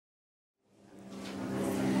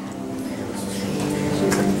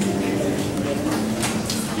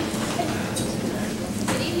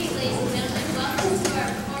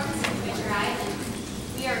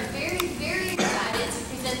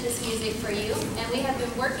and we have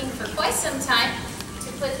been working for quite some time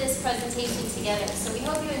to put this presentation together. So we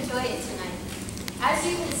hope you enjoy it tonight. As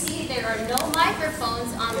you can see, there are no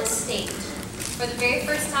microphones on the stage. For the very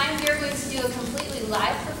first time, we are going to do a completely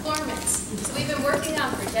live performance. So we've been working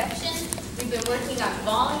on projection, we've been working on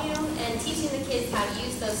volume, and teaching the kids how to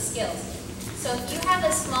use those skills. So if you have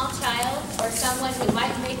a small child or someone who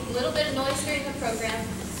might make a little bit of noise during the program,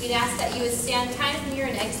 we'd ask that you would stand kind of near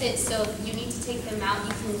an exit, so if you need to take them out,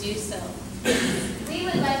 you can do so. We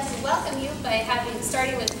would like to welcome you by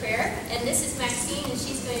starting with prayer, and this is Maxine, and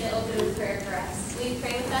she's going to open with prayer for us. Will you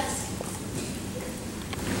pray with us?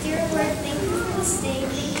 Dear Lord, thank you for this day.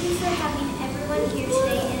 Thank you for having everyone here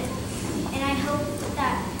today, and I hope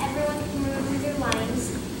that everyone can remember their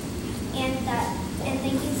lines, and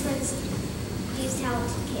thank you for these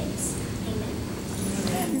talented kids.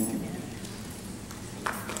 Amen.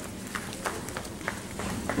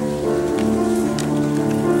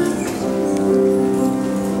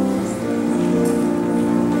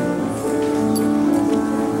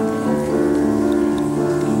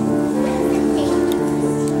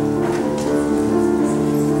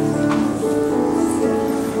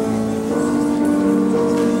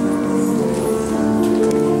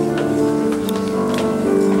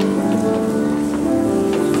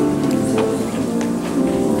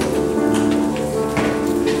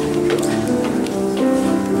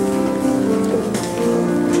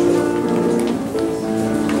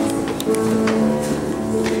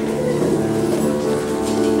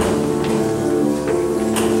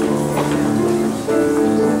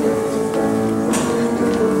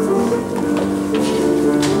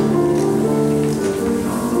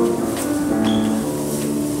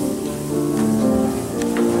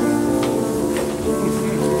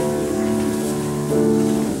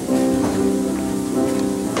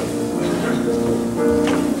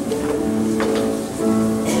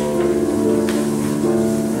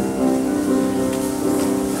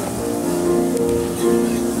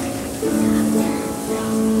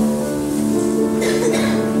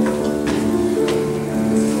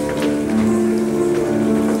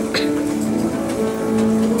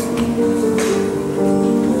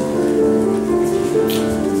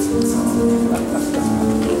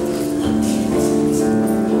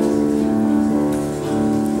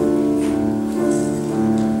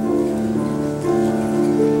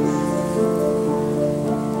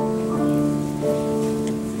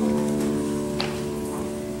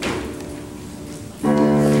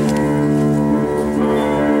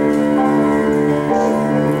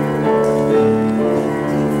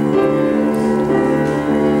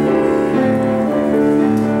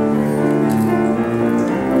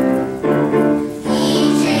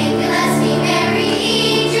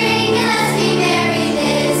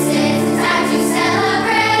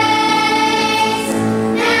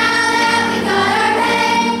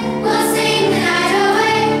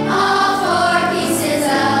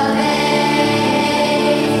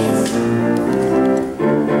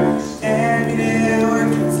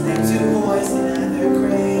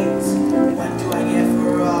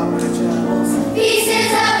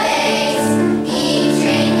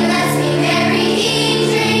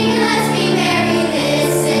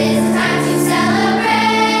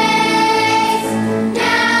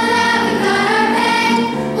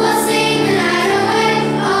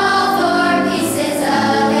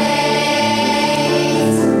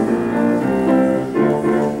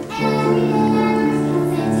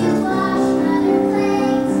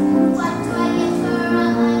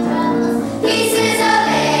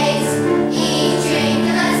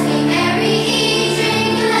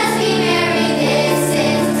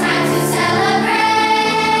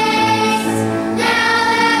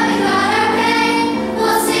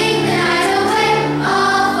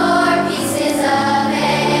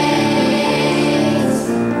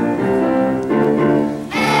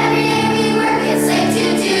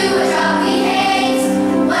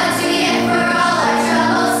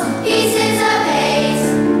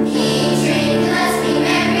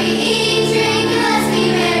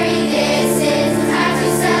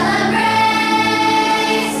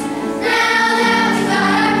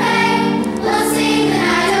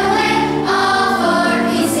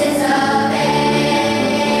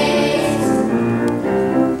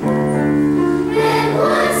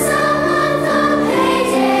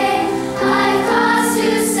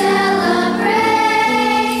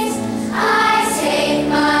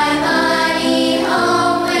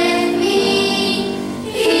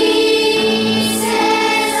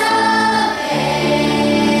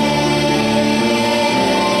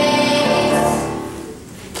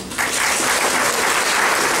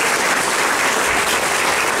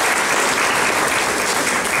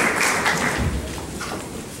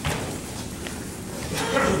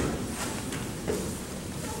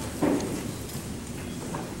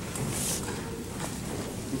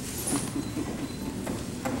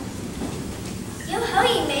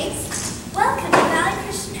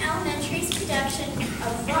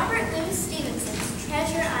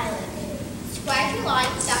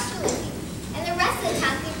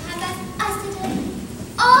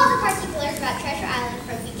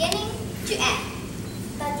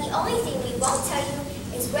 The only thing we won't tell you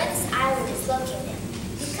is where this island is located,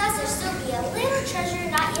 because there'll still be a little treasure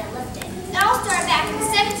not yet lifted. It all started back in the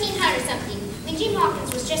 1700 something, when Jim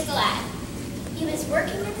Hawkins was just a lad. He was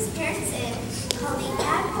working with his parents' inn called the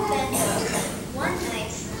Admiral Benbow. One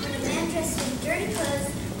night, when a man dressed in dirty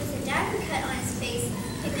clothes with a dagger cut on his face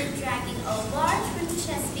had been dragging a large wooden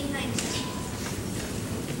chest behind him.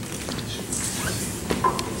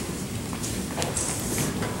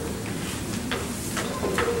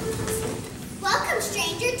 Welcome,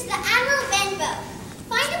 stranger, to the Admiral Benbow.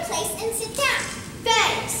 Find a place and sit down.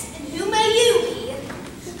 Thanks, and who may you be?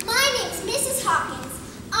 My name's Mrs. Hawkins.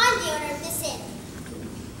 I'm the owner of this inn.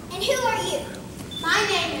 And who are you? My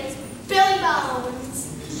name is Billy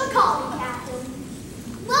Bones, but call me Captain.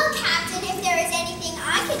 Well, Captain, if there is anything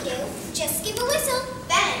I can do, just give a whistle.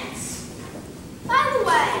 Thanks. By the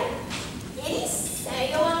way, any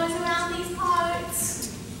sailors around these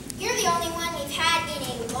parts? You're the only one we've had in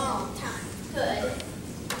a long time. Good.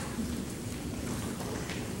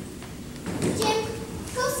 Jim,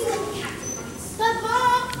 go see what the captain wants. But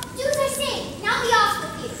Mom, do as I say. Now be off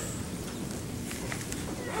with you.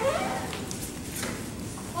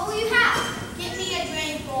 What will you have? Get me a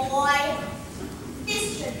drink, boy. This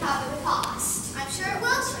should cover the cost. I'm sure it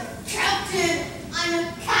will, sir. Captain, I'm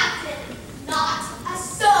a captain, not a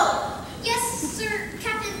sailor. Yes, sir,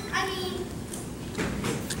 Captain. I mean,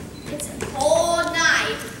 It's a cold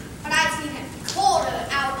night, but I've seen it colder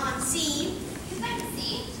out on sea. you've been to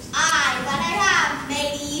sea? Aye, that I have,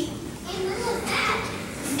 matey. And when was that?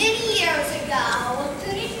 Many years ago,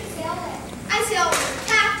 Who did you sail with? I sailed with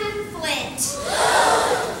Captain Flint.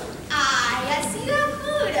 I see you have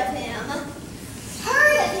heard of him.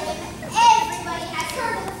 Heard of him? Everybody has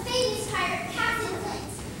heard of the famous pirate Captain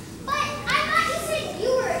Flint. But I thought you said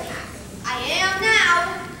you were a captain. I am now.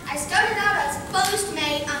 I started out as first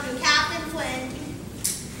mate under Captain Flint.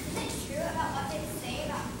 Is it true about what they say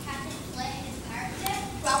about Captain Flint and his pirate ship?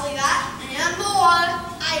 Probably that and more.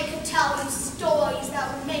 I could tell you stories that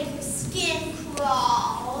would make your skin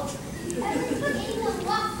crawl. Ever put anyone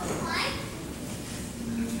walk the plank?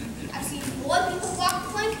 I've seen more people walk the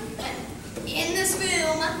plank than in this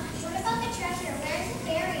room. What about the treasure? Where is it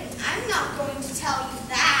buried? I'm not going to tell you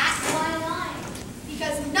that. Why not?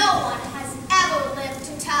 Because no one has ever lived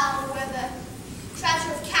to tell where the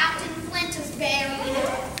treasure of Captain Flint is buried.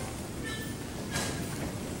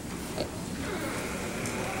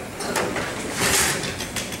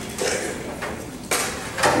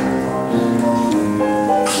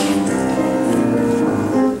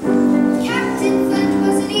 Captain Flint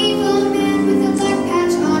was an evil man with a black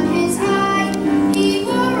patch on his eye. He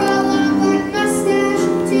wore a long black mustache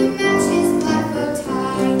to match his black bow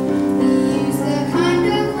tie. He used the kind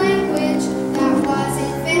of language that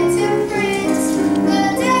wasn't fit to print. The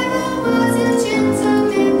devil was a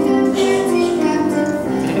gentleman compared to Captain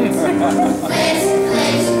Flint. Flint,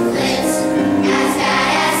 Flint, Flint, as bad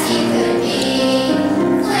as he could be.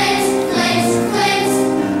 Flint, Flint, Flint,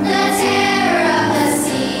 the terror of the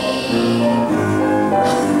sea.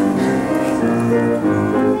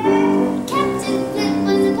 Captain Flint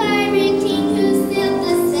was a pirate king who sailed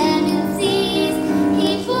the 7 seas. He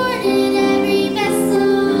boarded every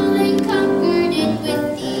vessel and conquered it with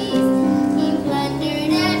ease. He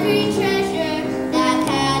plundered every treasure that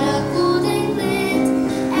had a golden glint.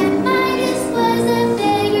 And Midas was a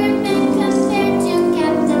beggar man compared to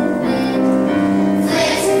Captain Flint.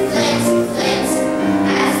 Flint, Flint, Flint,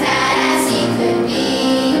 as bad as he could be.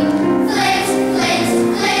 Flint, Flint,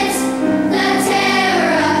 Flint, the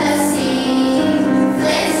terror of the sea.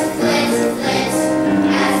 Flint, Flint, Flint,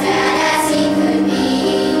 as bad as he could be.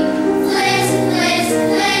 Flint, Flint,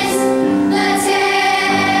 Flint, the terror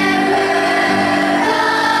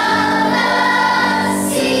of the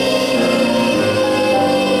sea.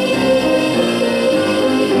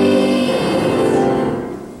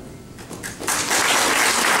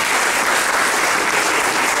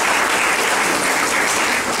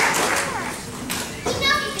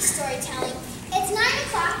 Enough of the storytelling. It's 9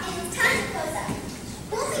 o'clock and it's time to close up.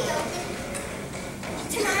 We'll be open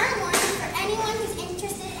tomorrow morning for anyone who's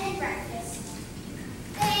interested in breakfast.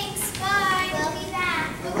 Thanks. Bye. We'll be back.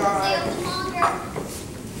 But we'll stay open longer.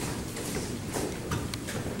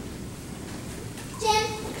 Jim,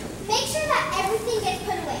 make sure that everything gets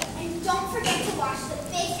put away and don't forget to wash the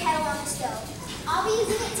big kettle on the stove. I'll be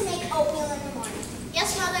using it to make oatmeal in the morning.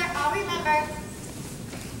 Yes, Mother. I'll remember.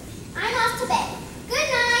 I'm off to bed. Good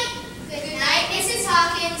night. Good night, Mrs.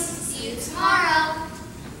 Hawkins. See you tomorrow.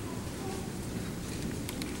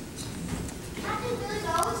 Captain Billy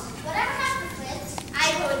goes. Whatever happened to Flint? I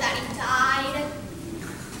heard that he died.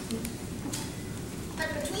 But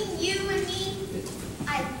between you and me,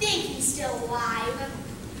 I think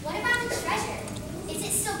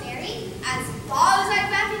As far as I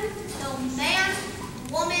reckon, no man,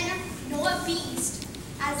 woman, nor beast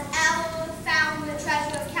has ever found the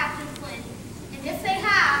treasure of Captain Flint. And if they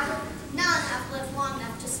have, none have lived long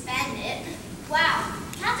enough to spend it. Wow,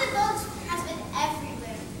 Captain Flint has been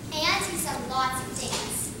everywhere, and he's done lots of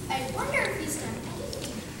things. I wonder if he's done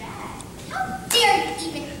anything bad. How dare you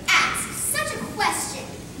even ask such a question?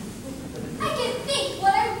 I can think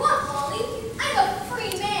what I want, Molly. I'm a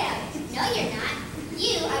free man. No, you're not.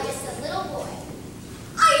 You are just a little boy.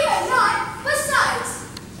 I am not. Besides,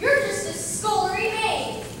 you're just a scullery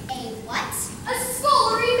maid. A what? A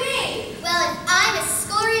scullery maid. Well, if I'm a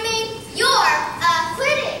scullery maid, you're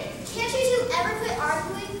quit it. Can't you two ever quit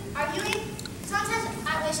arguing? Sometimes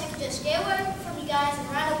I wish I could just get away from you guys and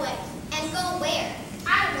run away. And go where? I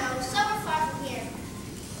don't know, somewhere far from here.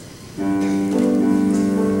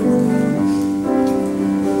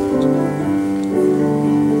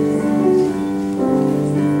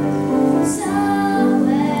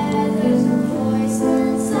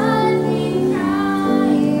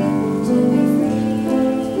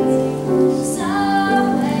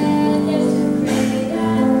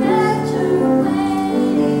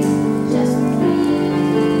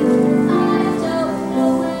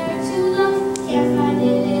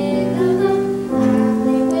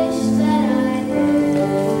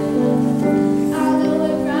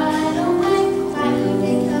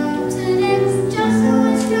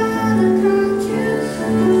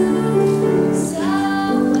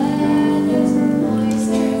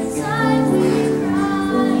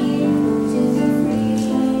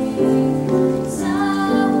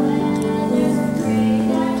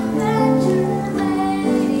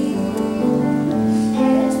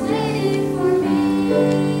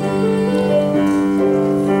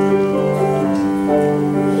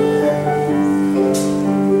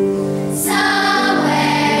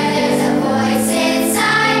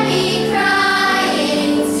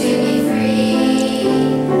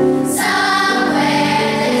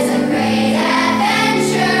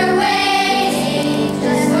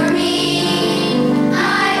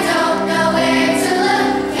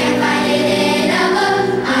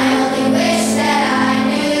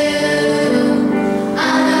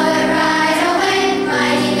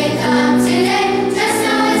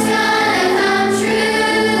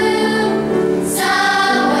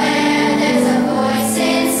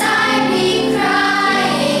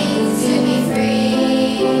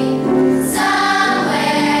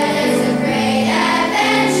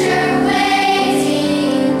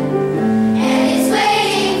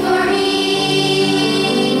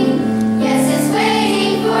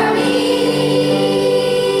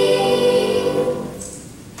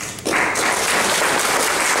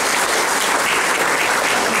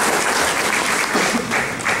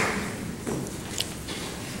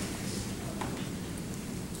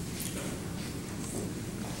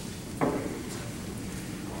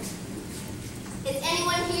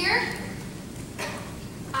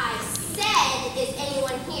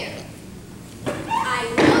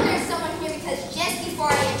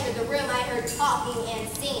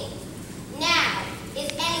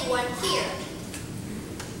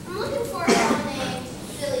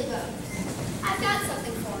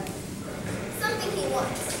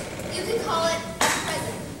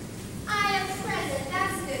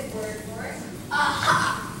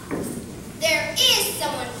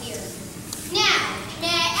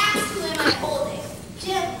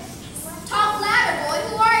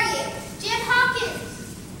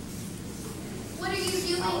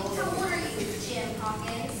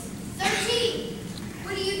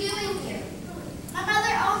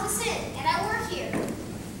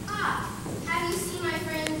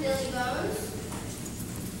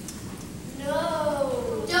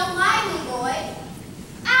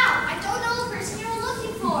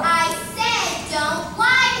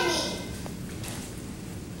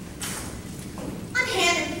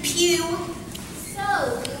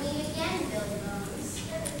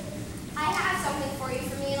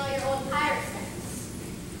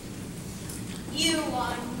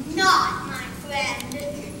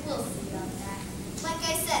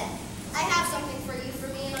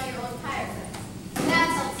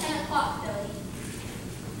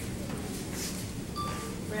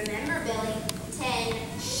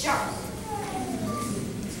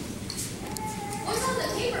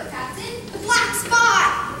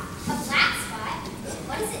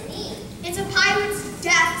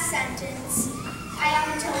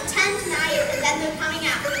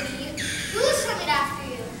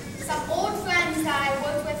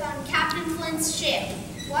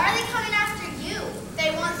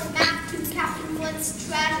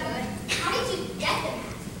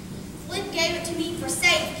 Flint gave it to me for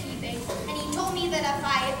safekeeping,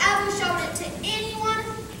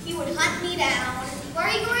 down. What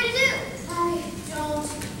are you going to do? I don't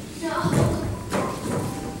know.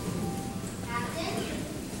 Captain?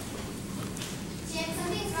 Jim,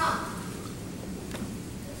 something's wrong.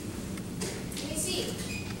 Let me see.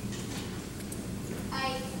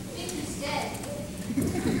 I think he's dead.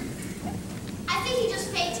 I think he just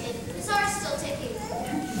fainted. His heart's still ticking.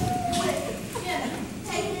 Quick, Jim,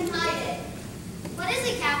 take it and hide it. What is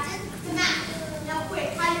it, Captain? The map. Now quick,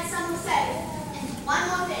 hide it somewhere safe. And one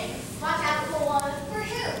more thing. Watch out for one. For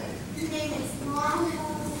who? His name is Mom.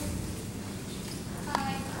 I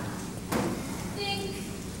think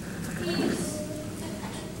he's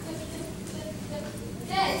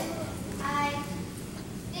dead. I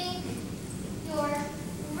think you're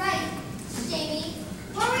right, Jamie.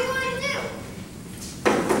 What are we going to do?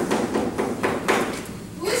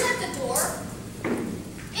 Who's at the door?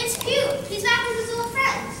 It's Pew. He's back with his little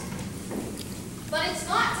friends. But it's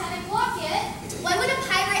not 10 o'clock yet. Why would a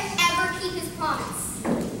pirate ever keep his promise?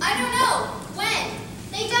 I don't know. When?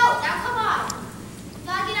 They don't. Now come on. We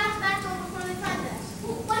gotta get out the back door before they find us.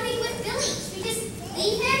 Well, what do we do with Billy? Should we just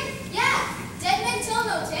leave him? Yeah, dead men tell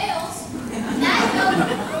no tales. Now you know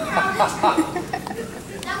how the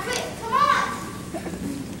truth. Now quick, come on.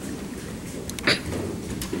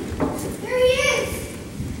 There he is.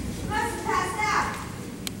 He must have passed out.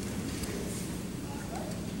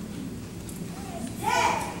 He's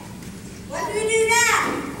dead. What do we do now?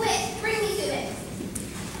 Quick, bring me to it.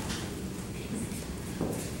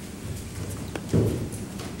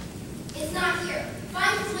 It's not here.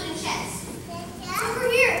 Find his wooden chest. It's over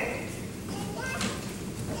here.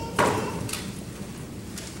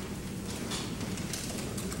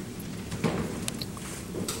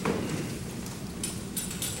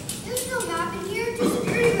 There's no map in here, just a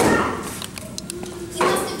pretty map. He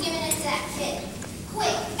must have given it to that kid.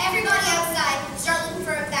 Quick, everybody outside, start looking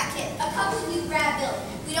for that kid. A couple of you grab Bill.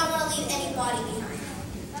 We don't want to leave any body behind.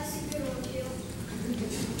 That's a good one, too.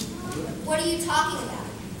 What are you talking about?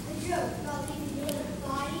 A joke about leaving Bill's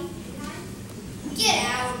body behind. Get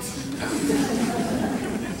out.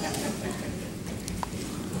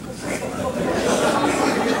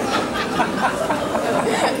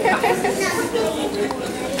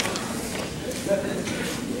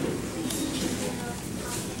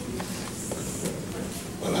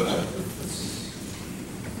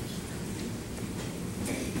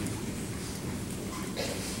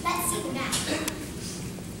 Let's see the map.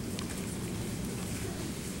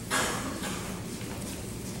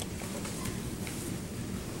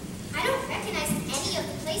 I don't recognize any of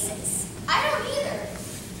the places. I don't either.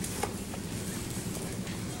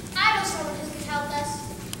 I know someone who can help us.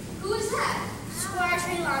 Who is that? Squire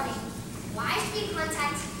Trelawney. Why should we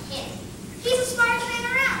contact him? He's the smartest man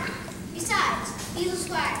around. Besides, he's a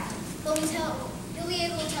squire. He'll be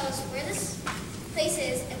able to tell us where this place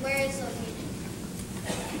is and where it's located.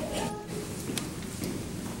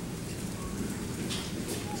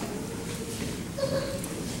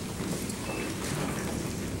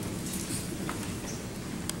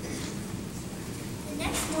 The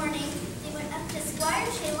next morning, they went up to Squire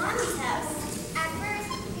Trelawney's house. At first,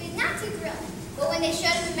 he was not too thrilled, but when they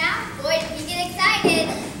showed him the map, boy, did he get excited.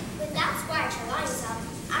 Without Squire Trelawney's help,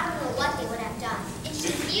 I don't know what they would have done. In just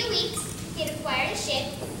a few weeks, he had acquired a ship,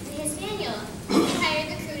 the Hispaniola, and he hired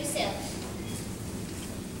the crew to sail.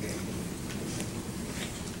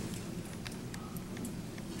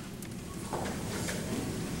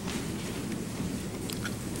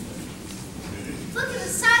 Look at the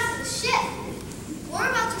size of the ship. We're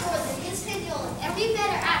about to board the Hispaniola, and we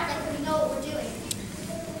better act like we know what we're doing.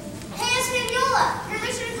 Hey, Hispaniola,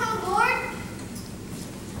 permission to come aboard?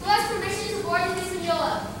 Who has permission to board the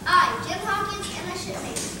Hispaniola? I, Jim Hawkins, and my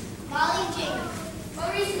shipmates, Molly and Jamie. What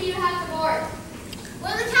reason do you have to board?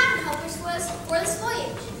 We're the cabin helpers for this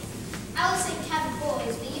voyage. I was saying cabin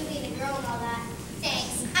boys, but you being a girl and all that.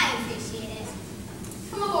 Thanks, I appreciate it.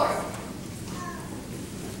 Come aboard.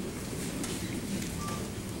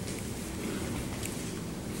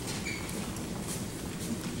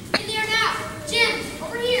 In there now. Jim,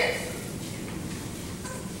 over here.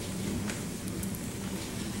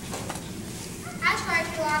 Hi, Squire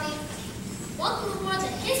Trelawney. Welcome aboard the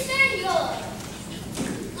Hispaniola.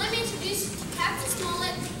 Let me introduce you to Captain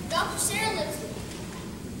Smollett, Dr. Sarah Lipsy.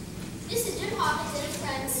 This is Jim Hawkins and his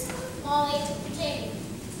friends, Molly and Jamie.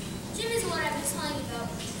 Jim is the one I've been telling you about.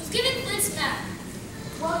 Was given Flint's map.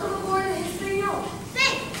 Welcome aboard the Hispaniola.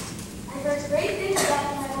 Thanks. I heard great things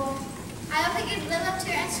about my boy. I hope I can live up to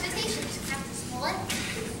your expectations, Captain Smollett.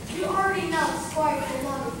 You already know Squire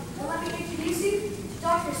Trelawney. But let me introduce you to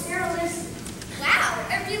Dr. Sarah Lipsy. Wow,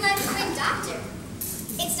 everybody likes the name Doctor.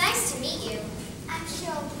 It's nice to meet you. I'm sure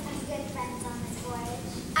we'll become good friends on this voyage.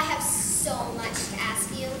 I have so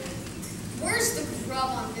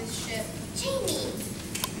job on this ship. Jamie,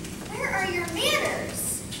 where are your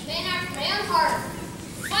manners? Man after my own heart.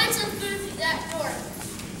 Find some food through that door.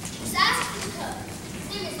 Just ask for the cook. His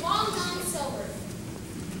name is Long John Silver.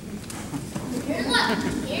 You're in luck.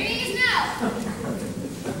 Here he is now.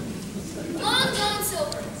 Long John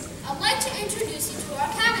Silver. I'd like to introduce you to our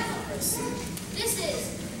cabin helpers. This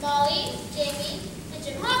is Molly, Jamie, and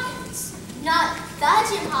Jim Hawkins. Not the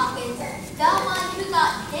Jim Hawkins, the one who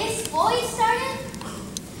got this voyage started?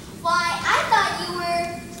 Why, I thought you were,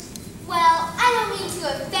 well, I don't mean to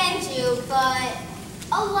offend you, but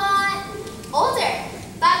a lot older.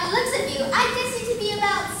 By the looks of you, I guess you to be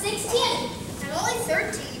about 16. I'm only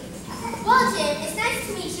 13. Well, Jim, it's nice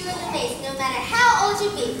to meet you in the face, no matter how old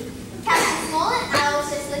you be. Captain Colin, I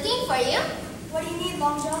was just looking for you. What do you need,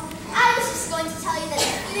 Long John? I was just going to tell you that the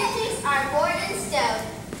food and drinks are board and stove.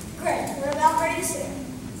 Great, we're about ready to sail.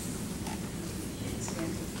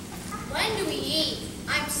 When do we eat?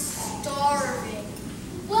 I'm starving.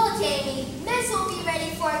 Well, Jamie, mess will be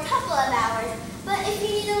ready for a couple of hours, but if you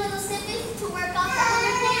need a little snippet to work off the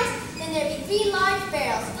underpants, then there'll be 3 large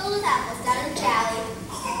barrels filled with apples down in the galley.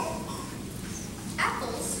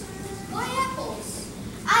 Apples? Why apples?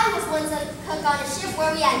 I was once a cook on a ship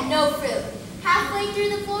where we had no fruit. Halfway through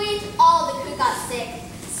the voyage, all the crew got sick.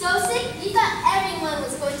 So sick, you thought everyone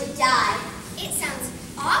was going to die. It sounds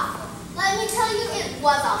awful. Let me tell you, it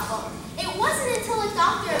was awful. It wasn't until a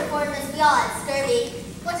doctor informed us we all had scurvy.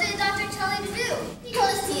 What did the doctor tell you to do? He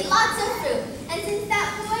told us to eat lots of fruit, and since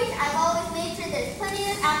that voyage, I've always made sure there's plenty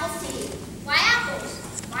of apples to eat. Why apples?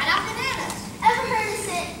 Why not bananas? Ever heard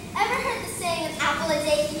the saying an apple a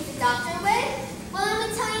day keeps the doctor away? Well, I'm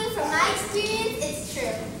gonna tell you from my experience, it's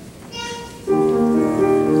true.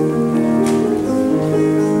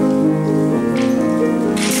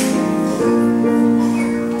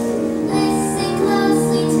 Listen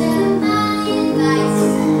closely to my advice.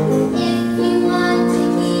 If you want to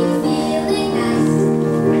keep feeling nice,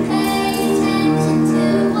 pay attention to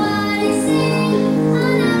what I say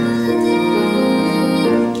on apple a day.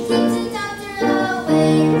 Keeps the doctor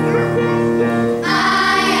away. I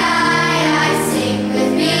sing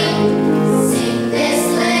with me. Sing this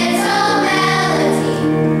little melody.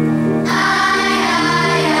 I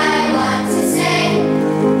want to say,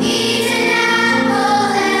 eat an apple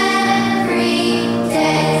every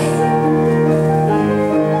day.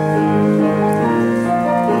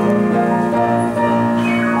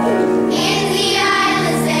 In the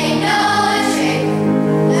islands they know a trick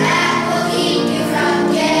that will keep you from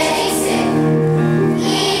getting sick.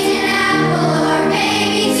 Eat an apple or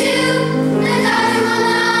maybe 2. The doctor will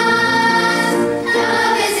not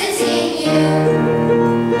come visiting you.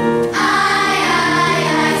 I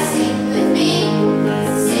sing with me.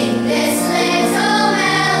 Sing this little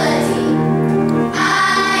melody. I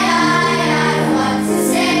want to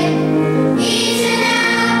say, eat an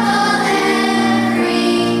apple every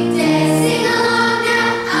day. Sing along now.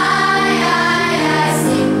 I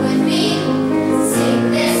sing with me. Sing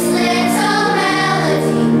this little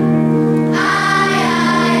melody. I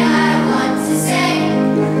want to say,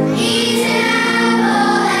 eat an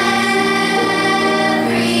apple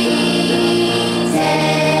every day.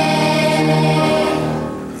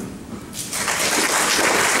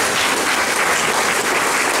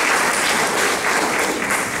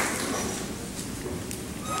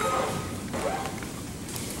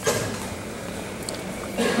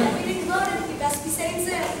 Everything's loaded. We best be setting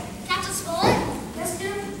sail. Captain Sprik? Yes,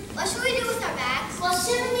 Jim? What should we do with our bags? Well,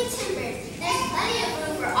 shouldn't be timbered. There's plenty of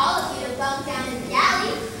room for all of you to bunk down in the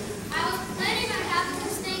galley. I was planning on having to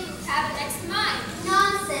stay in the cabin next to mine.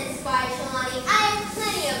 Nonsense, Squire Trelawney. I have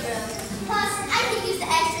plenty of room. Plus, I could use the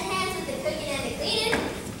extra hands with the cooking and the cleaning.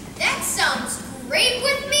 That sounds great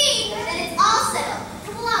with me. Then it's all settled.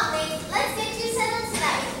 Come along, ladies. Let's get you settled so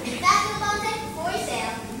that you can be back up on deck before we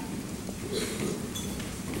sail.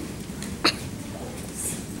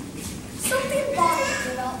 Something bothers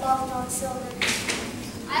me about Long John Silver.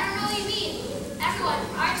 I don't know what you mean. Everyone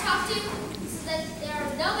I talk to says that there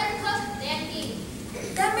are no better cooks than me.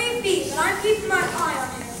 That may be, but I'm keeping my eye on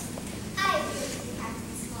him. I agree with you,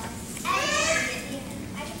 Captain Smart. I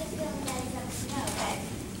can just feel that he's up to no good.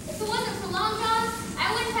 If it wasn't for Long John,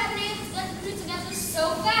 I wouldn't have been able to get the crew together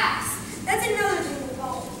so fast. That's another thing to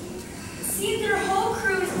call. It seems their whole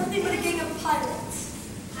crew is nothing but a gang of pirates.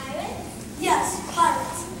 Pirates? Yes,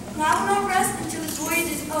 pirates. And I will not rest until the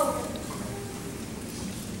voyage is over.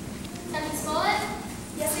 Captain Smollett,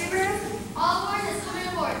 Yes, Abraham? all aboard has come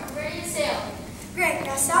aboard. We're ready to sail. Great.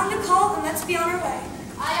 Now sound the call and let's be on our way.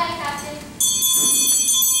 Aye, Captain.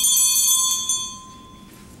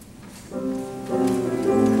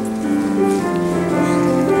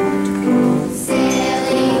 Sail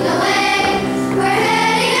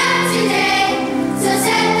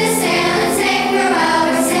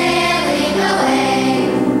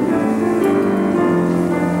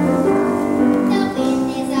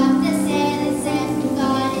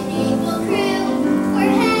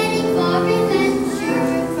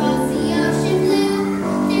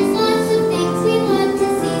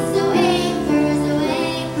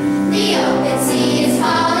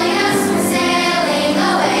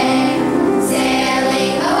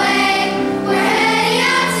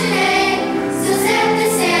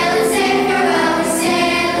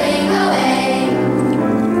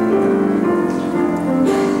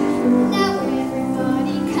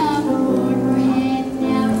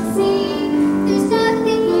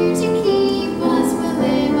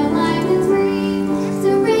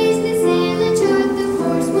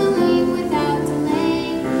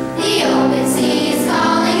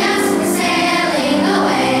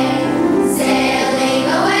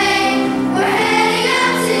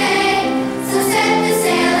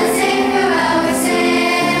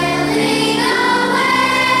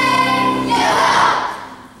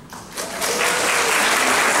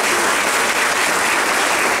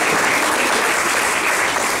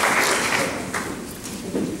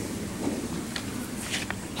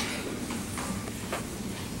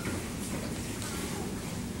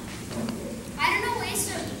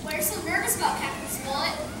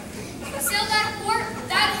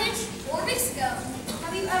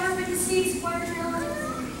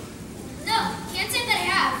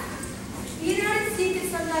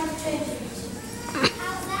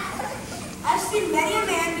seen many a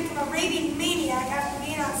man become a raving maniac after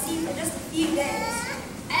being on sea for just a few days.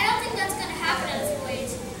 I don't think that's going to happen on this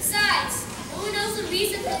voyage. Besides, no one knows the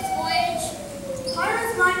reason for this voyage.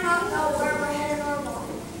 Pirates might not know where we're headed or why,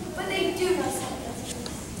 but they do know something.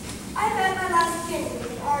 I bet my last opinion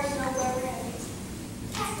would already know where we're headed.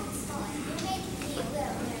 Captain Colin, you're making me a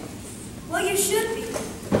little nervous. Well, you should be.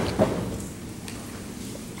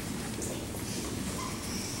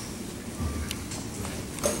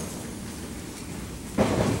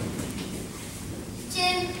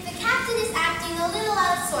 Jim, the captain is acting a little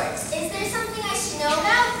out of sorts. Is there something I should know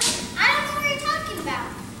about? I don't know what you're talking about.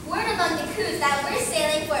 Word among the crews that we're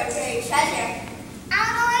sailing for a buried treasure. I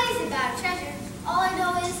don't know anything about treasure. All I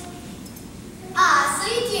know is Ah, so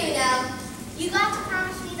you do know. you got to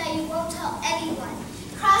promise me that you won't tell anyone.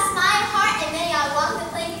 Cross my heart and may I walk the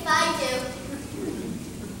plank if I do.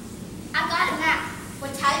 I've got a map.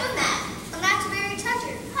 What type of map? A map to bury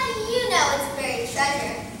treasure. How do you know it's buried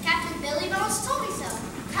treasure? Captain Billy Bones told me so.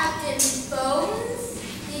 Captain Bones?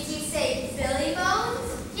 Did you say Billy Bones?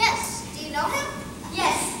 Yes. Do you know him?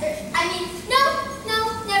 Yes. No,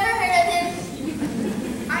 never heard of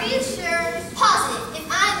him. Are you sure? Positive. If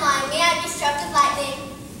I'm lying, may I be struck with lightning?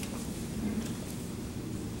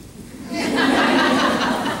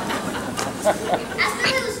 As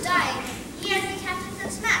Billy was dying, he had me Captain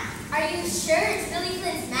Flint's map. Are you sure it's Billy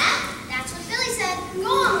Flint's map? That's what Billy said.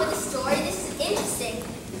 Go on with the story. This is interesting.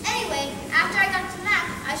 Anyway, after I got the map,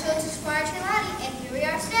 I showed it to Squire Trelawney, and here we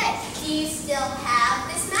are today. Do you still have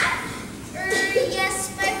this map?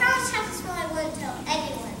 Yes, but I promised Captain Swill I wouldn't tell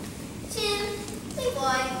anyone. Jim, hey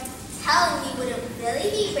boy, telling me wouldn't really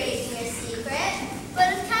be breaking your secret.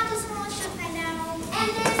 But if Captain Swill should find out, And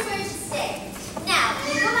there's where you should stay. Now,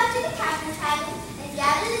 you go back to the captain's cabin and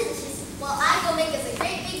gather the dishes while I go make us a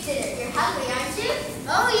great big dinner. You're hungry, aren't you?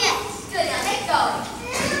 oh yes. Good, now get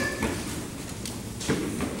going.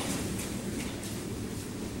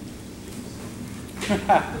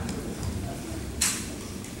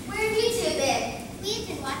 Where have you two been? We've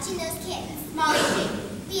been watching those kittens. Molly King.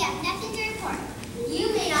 We have nothing to report.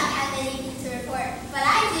 You may not have anything to report, but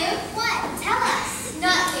I do. What? Tell us.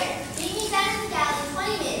 Not here. Meet me down in the galley in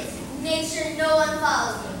 20 minutes. Make sure no one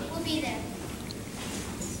follows me. We'll be there.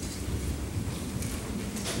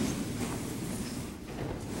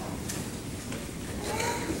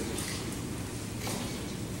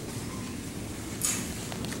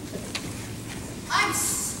 I'm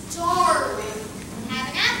starving. Have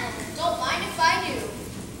an apple. Don't mind if I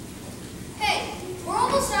do. Hey, we're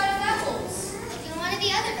almost out of apples. Look at one of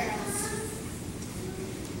the other girls.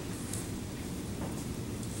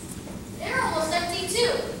 They're almost empty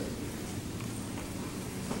too.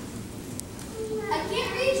 I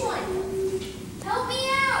can't reach one. Help me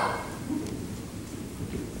out.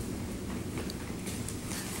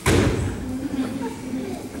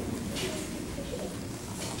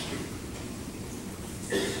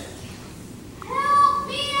 Help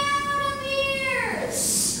me out of here.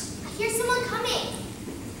 I hear someone coming.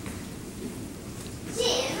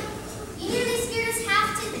 Jim, you nearly scared us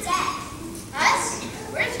half to death. Us?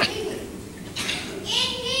 Where's Kingwood? In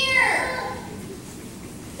here.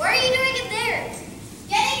 What are you doing in there?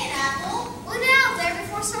 Getting an apple. Well, get out there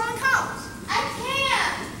before someone comes. I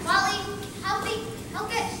can't. Molly, help me.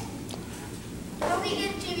 Help me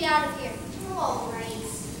get Jimmy out of here. Oh, right.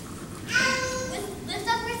 Lift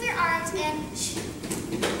up with your arms and shh.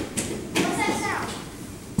 What's that sound?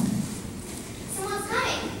 Someone's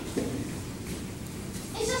coming.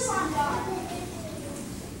 It's just on God.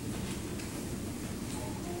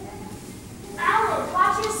 Alan,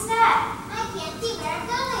 watch your step. I can't see where I'm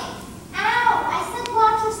going. Ow! I said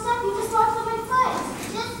watch your step. You just walked on my foot.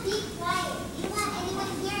 Just be quiet. You don't want anyone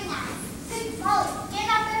hearing us. Good, Molly, get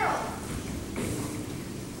that barrel.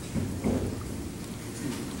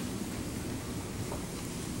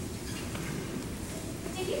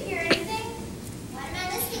 Did you hear anything? What am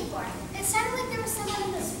I listening for? It sounded like there was someone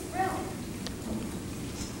in this room.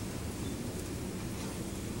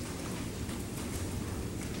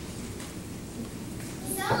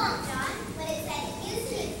 So long, John. What is that you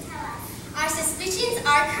see? Tell us. Our suspicions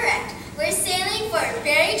are correct. We're sailing for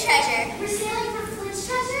buried treasure. We're sailing for Flint's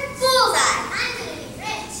treasure? Bullseye. I'm going to be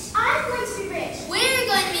rich. I'm going to be rich. We're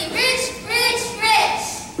going to be rich, rich,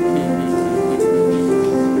 rich.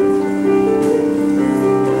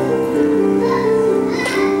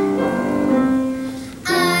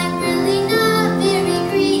 I'm really not very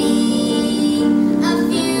greedy. A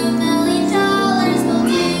few $1,000,000 will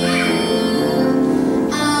do.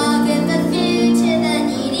 I'll give a few to the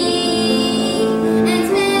needy and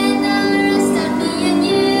spend the rest on me and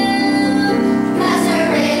you. 'Cause we're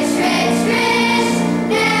rich, rich, rich.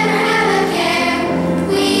 Never have a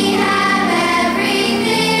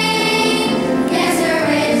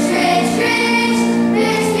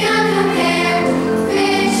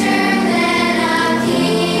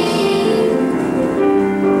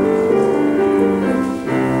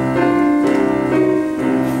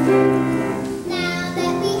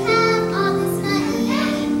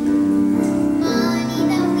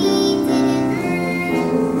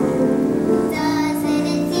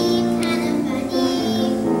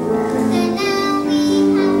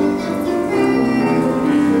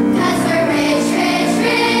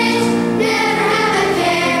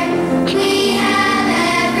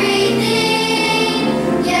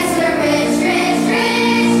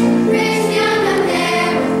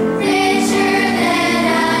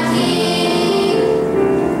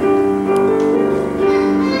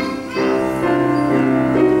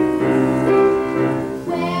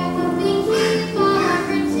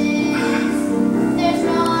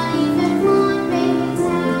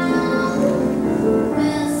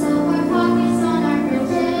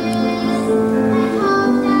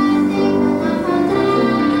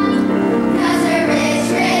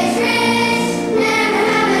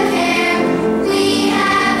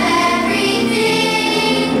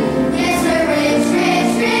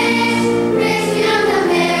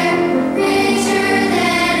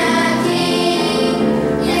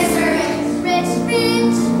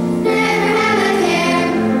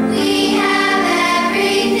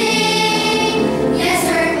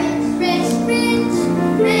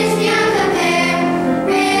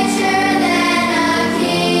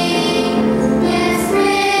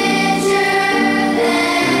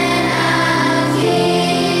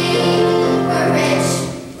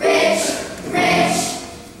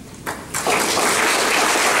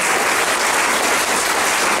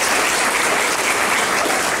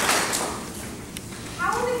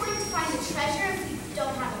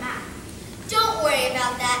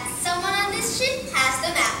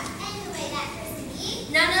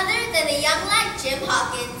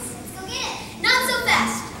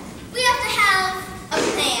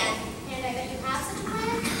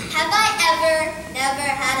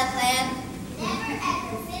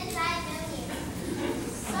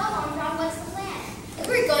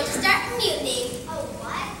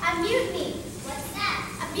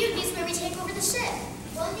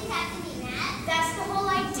would the captain be mad? That's the whole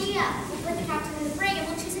idea. We'll put the captain in the brig and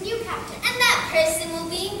we'll choose a new captain. And that person will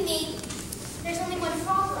be me. There's only one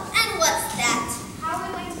problem. And what's that? How are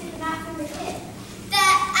we going to get the map from the kid?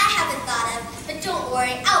 That I haven't thought of, but don't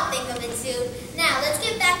worry, I'll think of it soon. Now, let's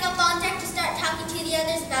get back up on deck to start talking to the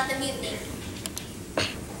others about the mutiny.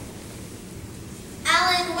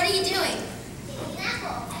 Alan, what are you doing? Eating an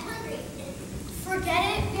apple. I'm hungry.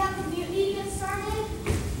 Forget it. We have the mutiny to get started.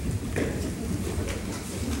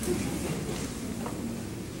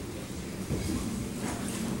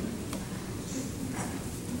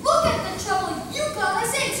 Look at the trouble you got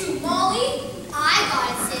us into, Molly! I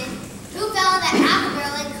got us in. Who fell in that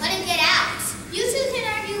Admiral and couldn't get out? You two can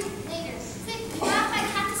argue later. Quick, we got my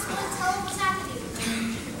captain school and tell him what's happening.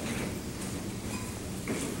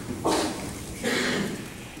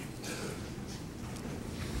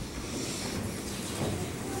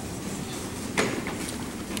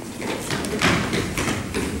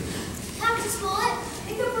 Captain Smollett,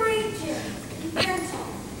 make a break here.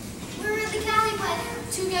 We're at the galley, but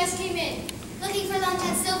 2 guys came in, looking for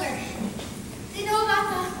Long-John Silver. They know about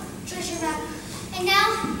the treasure map, and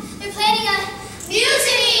now they're planning a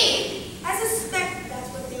mutiny! I suspect that's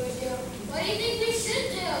what they would do. What do you think we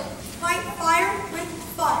should do? Fight fire with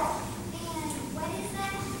fire. And what is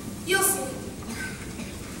that? You'll see.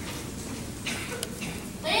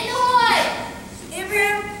 Lay in the wood!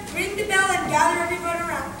 Abraham, ring the bell and gather everyone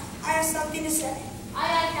around. I have something to say. Aye,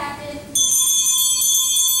 aye, Captain.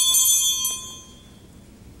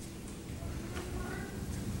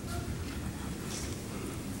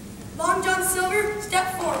 Long John Silver,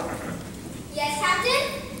 step forward. Yes, Captain?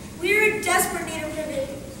 We are in desperate need of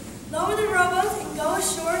provisions. Lower the rowboats and go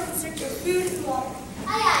ashore in search of food and water.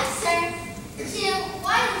 Aye, aye, sir. Jim,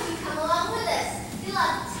 why don't you come along with us? You'll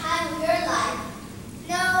have the time of your life.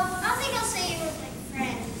 No, I don't think I'll say you were my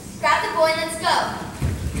friend. Grab the boy and let's go.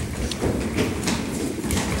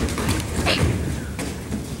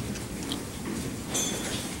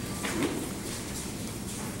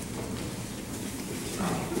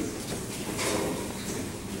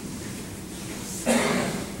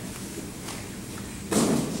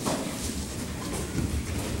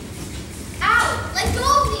 Ow! Let go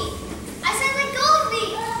of me! I said let go of me!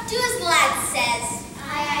 Do as the lad says.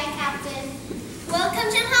 Aye, aye, Captain. Welcome,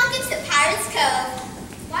 Jim Hawkins, to Pirates Cove.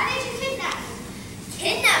 Why did you kidnap me?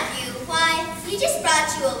 Kidnap you? Why, we just brought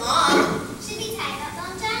you along. Should we tie up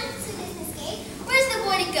Long John so we can escape? Where's the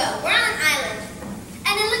boy to go? We're on an island.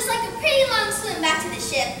 And it looks like a pretty long swim back to the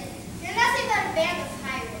ship. You're nothing but a band of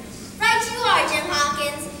pirates. Right you are, Jim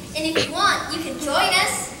Hawkins. And if you want, you can join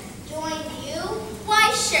us. Join you?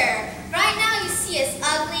 Why, sure. Right now you see us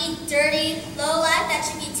ugly, dirty, low-life that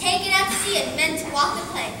should be taken out to sea and meant to walk the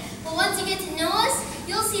plank. But once you get to know us,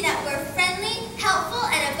 you'll see that we're friendly, helpful,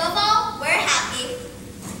 and above all, we're happy.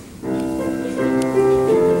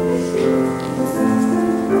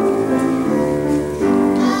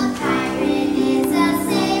 A pirate is a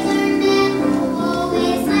sailor man who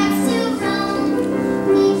always likes to roam.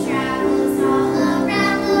 He travels all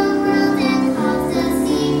around the world and calls the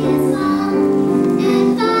sea his home. And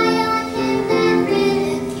fie on him that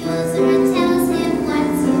ridicules or tells him what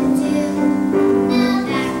to do. Now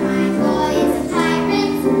that my boy is a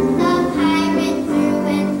pirate,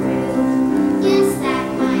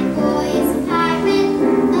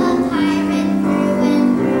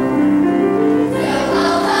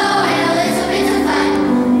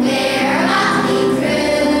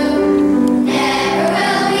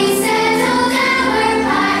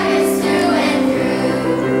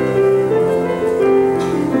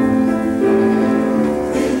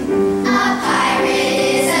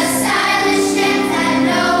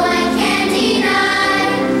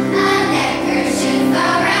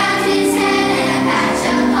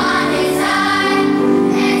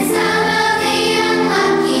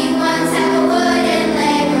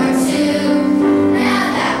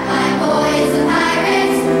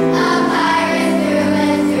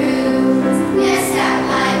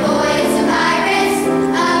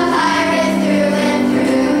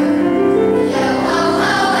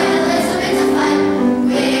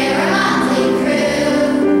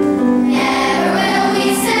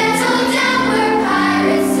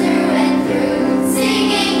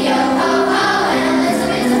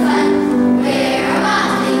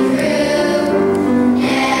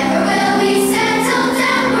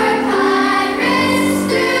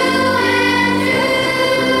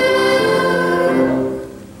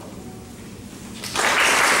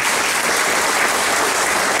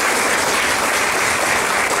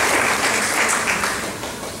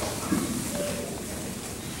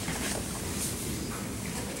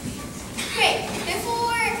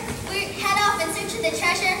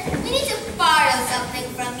 treasure, we need to borrow something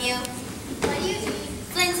from you. What do you need?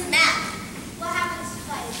 Flint's map. What happens if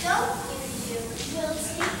I don't give you? We'll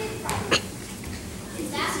take it from you. If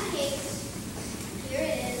that's the case, here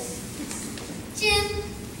it is. Jim,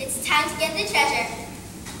 it's time to get the treasure.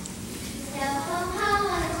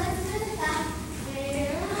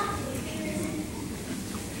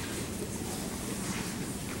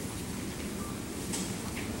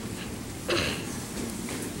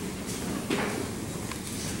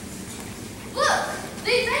 Look,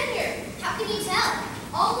 they've been here. How can you tell?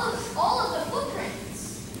 All of the footprints.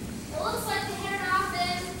 It looks like they headed off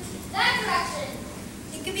in that direction.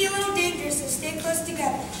 It could be a little dangerous, so stay close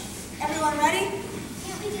together. Everyone ready?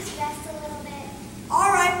 Can't we just rest a little bit? All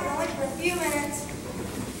right, but only for a few minutes.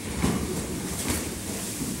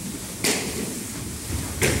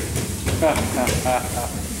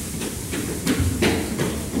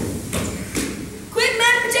 Quick,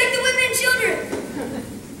 men, protect the women and children!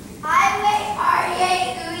 Highway, R-yay,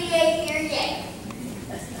 ooh-yay, here-yay.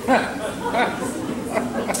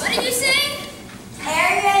 What did you say?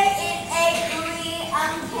 Air-yay, it-ay, ooh-yay,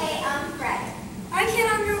 Fred. I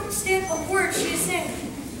can't understand a word she is saying.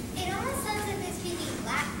 It almost sounds like they're speaking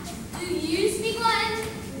Latin. Do you speak Latin?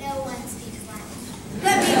 No one speaks Latin.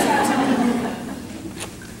 Let me tell you.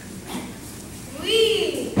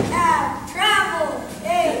 We have traveled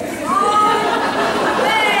a long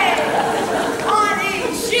way on a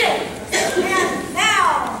ship, and now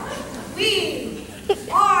we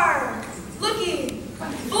are looking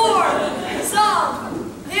for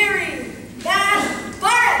some very bad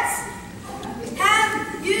pirates.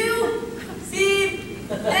 Have you seen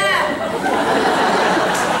them?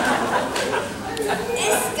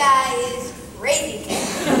 This guy is crazy.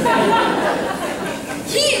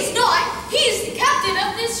 He is not. He is the captain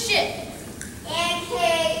of this ship.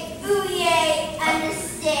 Ooh-yay,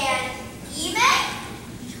 understand eBay?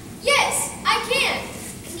 Yes, I can.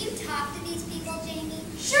 Can you talk to these people, Jamie?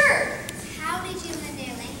 Sure. How did you learn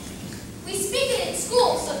their language? We speak it in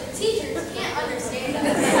school so the teachers can't understand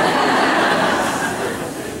us.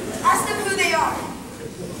 Ask them who they are.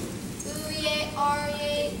 Ooh-yay,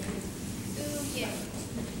 are-yay, ooh-yay.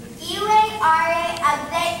 Eway, are-yay,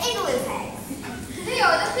 ugly, igloo heads. They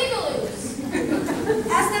are the Pigaloos.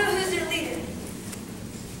 Ask them who's their leader.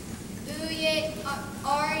 Ooh-yay,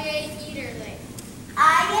 are-yay, eaterly.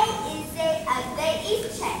 Aye, is-yay, ugly,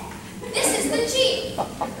 each-check. This is the chief.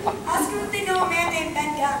 Ask them if they know a man named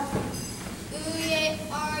Ben Gunn. Ooh-yay,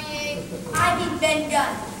 are-yay. I be Ben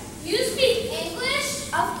Gunn. You speak English?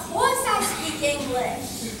 Of course I speak English.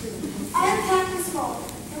 I am Captain Small,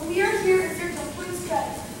 and we are here in search of Flint's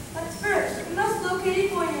treasure. But first, we must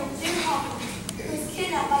locate a boy named Jim Hawkins, who was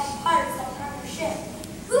kidnapped by the pirates that were on our ship.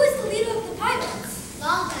 Who is the leader of the pirates?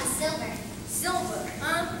 Long John Silver. Silver,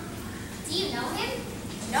 huh? Do you know him?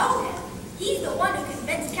 Know him. He's the one who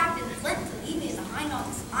convinced Captain Flint to leave me behind on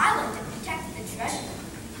this island to protect the treasure.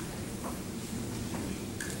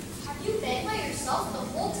 Have you been by yourself the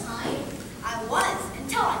whole time? I was,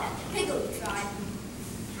 until I met the Pigaloo tribe.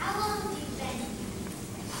 How long have you been?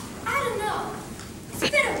 I don't know. It's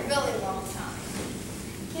been a really long time.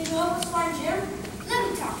 Can you help us find Jim? Let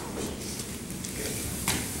me talk to the chief.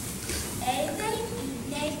 A-yay,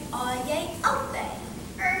 E-yay, R-yay, up-yay.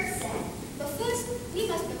 Said. But first, we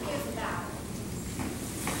must prepare for battle.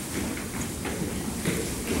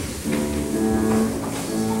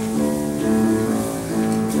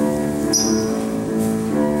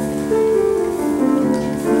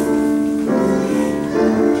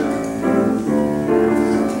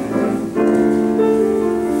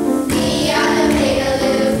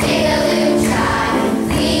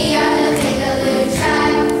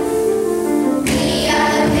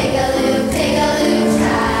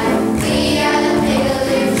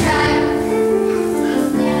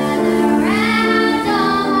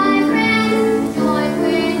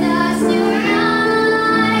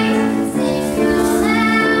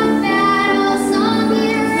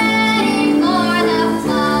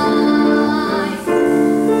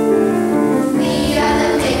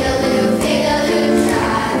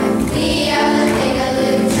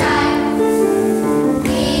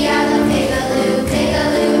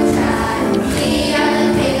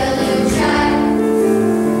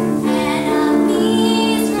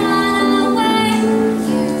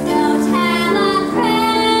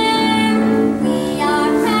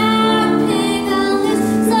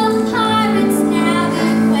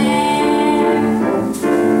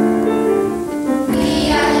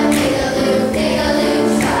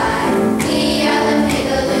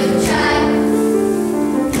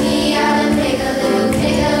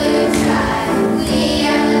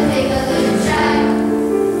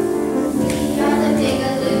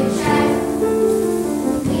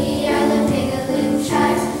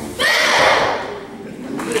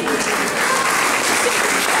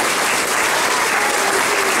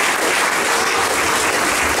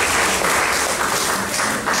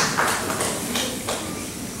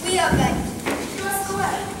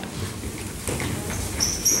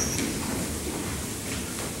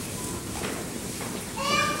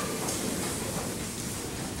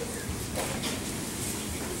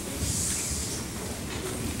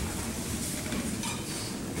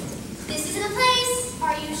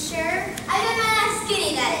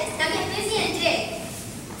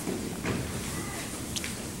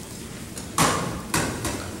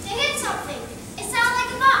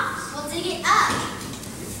 dig it up.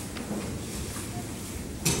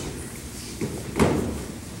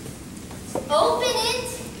 Open it.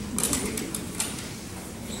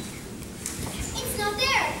 It's not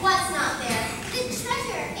there. What's not there? The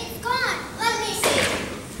treasure. It's gone. Let me see.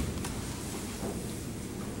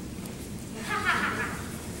 Ha ha ha ha.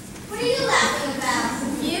 What are you laughing about?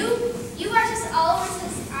 You are just all over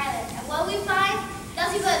this island. And what we find,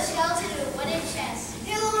 nothing but a skeleton and a wooden chest.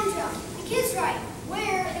 Hey, Long John, the kid's right.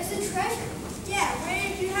 Where is the treasure? Yeah, where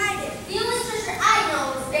did you hide it? The only treasure I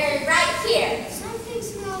know is buried right here. Something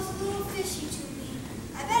smells a little fishy to me.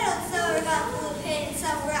 I bet old Silver got the little hidden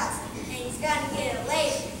somewhere else, and he's gonna get it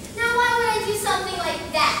later. Now why would I do something like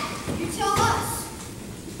that? You tell us.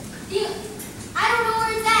 I don't know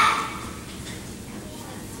where it's at.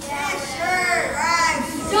 Yeah, sure, right.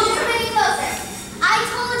 Don't come any closer. I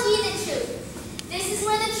told you the truth. This is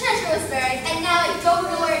where the treasure was buried, and now I don't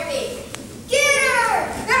know where it is. Get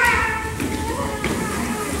her!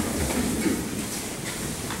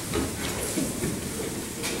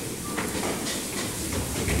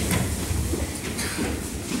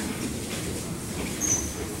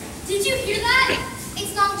 Did you hear that?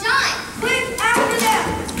 It's Long John. Quick, after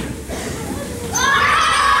them!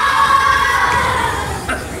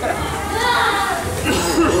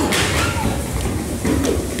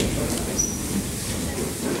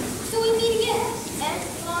 So we meet again. And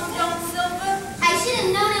Long John Silver, I should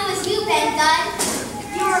have known it was you, Ben Gunn.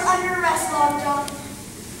 you are under arrest, Long John.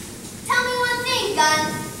 Tell me one thing, Gunn.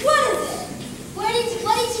 What is it?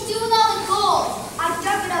 What did you do with all the gold? I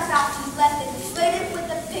dug it up after you left and slayed it with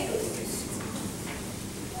the piglets.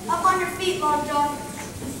 Up on your feet, Long John.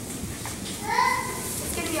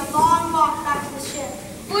 It's gonna be a long walk back to the ship.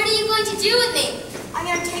 What are you going to do with me? I'm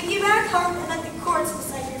gonna take you back home and let the courts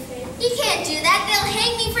decide your fate. You can't do that. They'll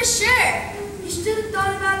hang me for sure. You should have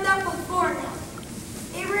thought about that before now.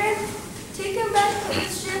 Abraham, take him back to the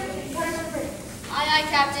ship and put him in prison. Aye, aye,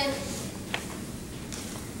 Captain.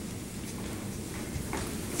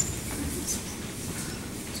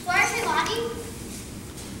 Squire Ceylani,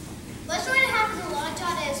 what's going to happen to Long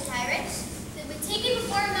John and his pirates? They've been taken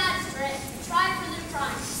before a magistrate and tried for their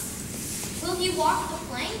crimes. Will you walk the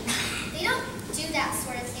plank? They don't do that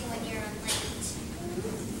sort of thing when you're on land.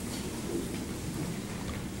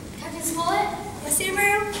 Captain Smollett? Yes,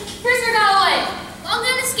 Abraham? Prisoner got away. Long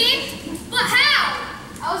Gun escaped? But how?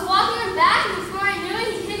 I was walking him back, and before I knew it,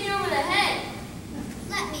 he hit me over the head.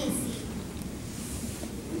 Let me see.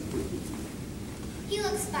 He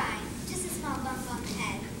looks fine. Just a small bump on the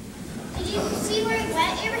head. Did you see where he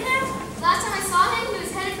went, Abraham? Last time I saw him, he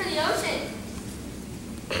was headed for the ocean.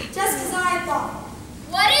 Just as I thought.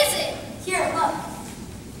 What is it? Here, look.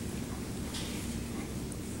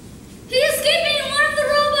 He escaped in one of the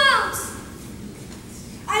rowboats.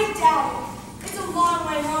 I doubt it. It's a long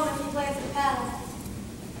way home if he plans to paddle.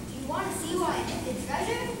 Do you want to see where I hid the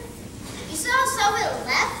treasure? You saw some of it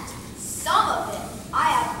left? Some of it. I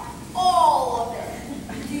have all of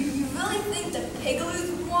it. Do you really think the piglets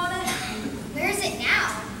would want it? Where is it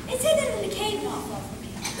now? It's hidden in the cave not far from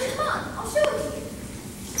here. Come on, I'll show it to you.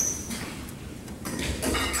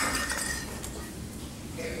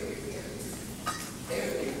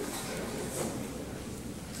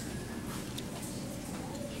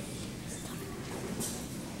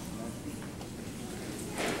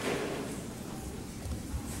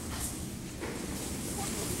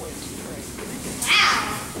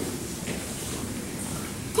 Wow.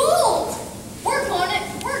 Gold!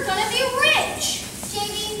 We're gonna be rich.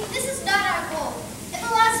 JD, this is not our goal. It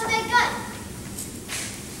belongs to Big Gun.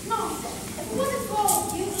 Nonsense. If it wasn't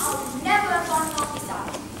for you, I would never have gone off the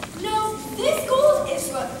side. No, this gold is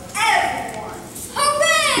for everyone.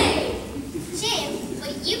 Hooray! James, what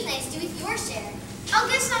do you plan to do with your share? I'll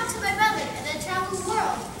give some to my brother and then travel the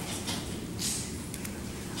world.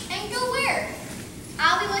 And go where?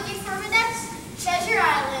 I'll be looking for my next Treasure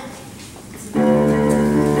Island.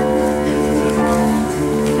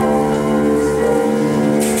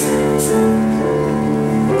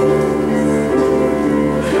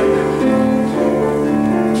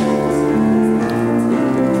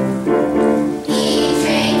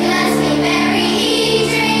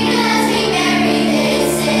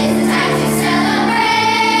 This is the time to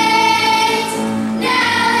celebrate.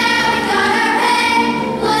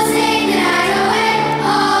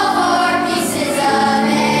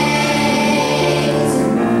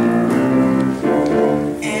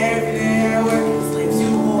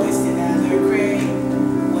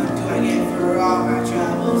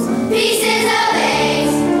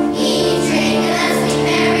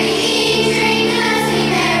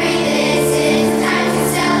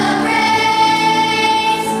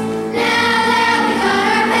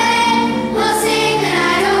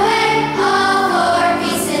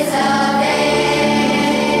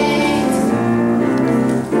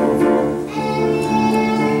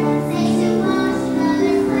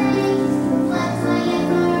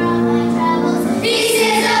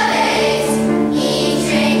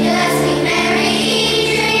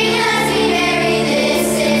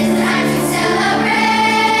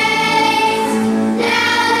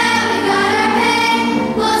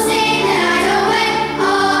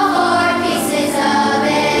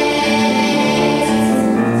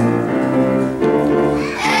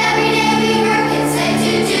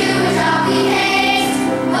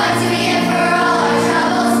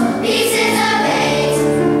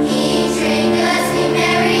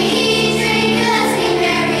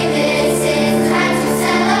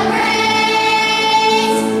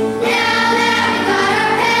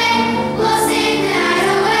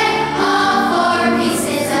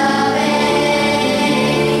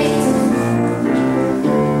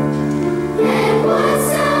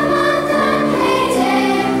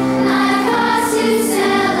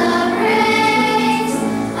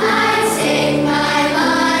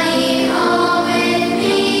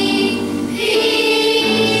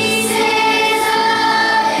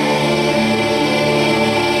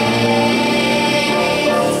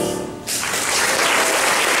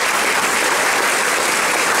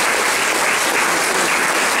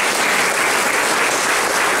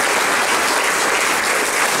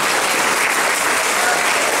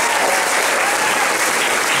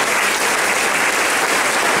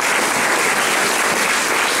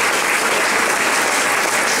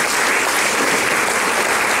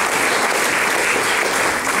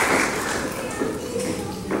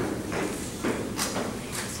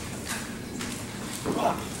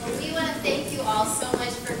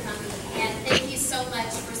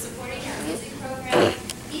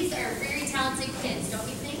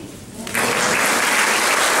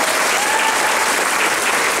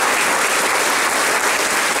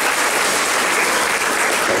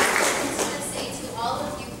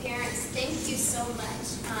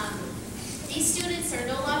 These students are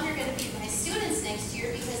no longer going to be my students next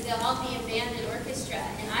year because they'll all be in band and orchestra.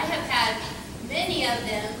 And I have had many of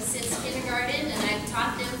them since kindergarten, and I've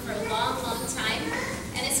taught them for a long, long time.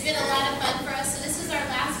 And it's been a lot of fun for us. So this is our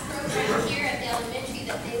last program here at the elementary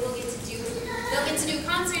that they will get to do. They'll get to do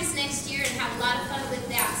concerts next year and have a lot of fun with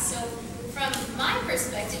that. So from my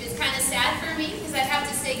perspective, it's kind of sad for me because I have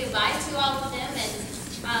to say goodbye to all of them. And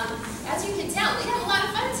as you can tell, we have a lot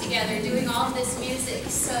of fun together doing all of this music.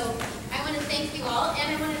 So I want to thank you all,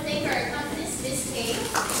 and I want to thank our accompanist, Miss Kay.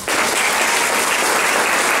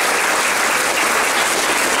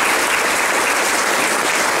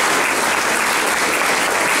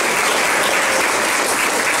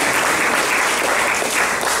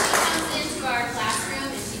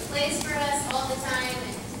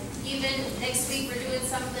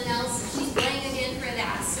 Something else. She's playing again for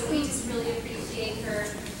that. So we just really appreciate her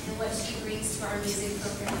and what she brings to our music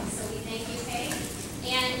program. So we thank you, Kay.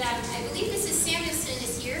 And I believe Mrs. Samuelson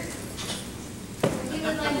is here. We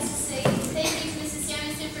would like to say thank you to Mrs.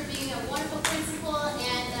 Samuelson for being a wonderful principal,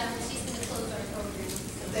 and she's going to close our program.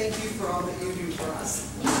 So thank you for all that you do for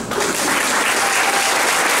us.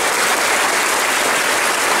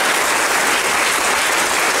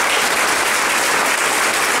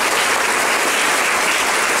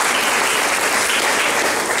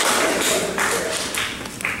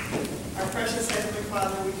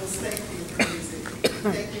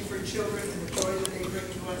 Thank you for children and the joy that they bring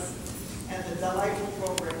to us and the delightful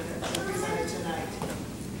program that you presented tonight.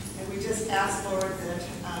 And we just ask, Lord, that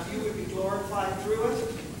you would be glorified through it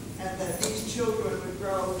and that these children would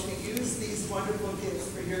grow to use these wonderful gifts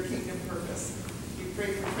for your kingdom purpose. We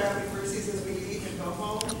pray for traveling mercies as we leave and go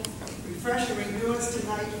home. Refresh and renew us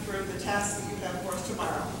tonight for the tasks that you have for us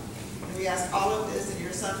tomorrow. And we ask all of this in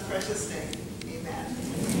your Son's precious name. Amen.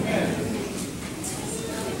 Amen.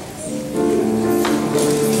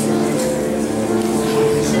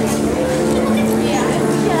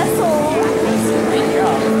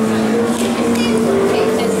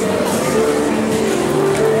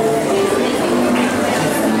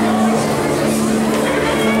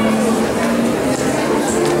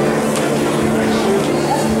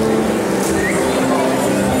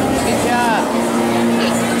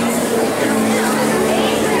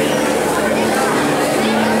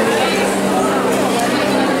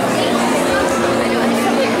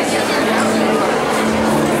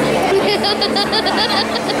 Ha ha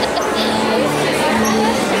ha ha!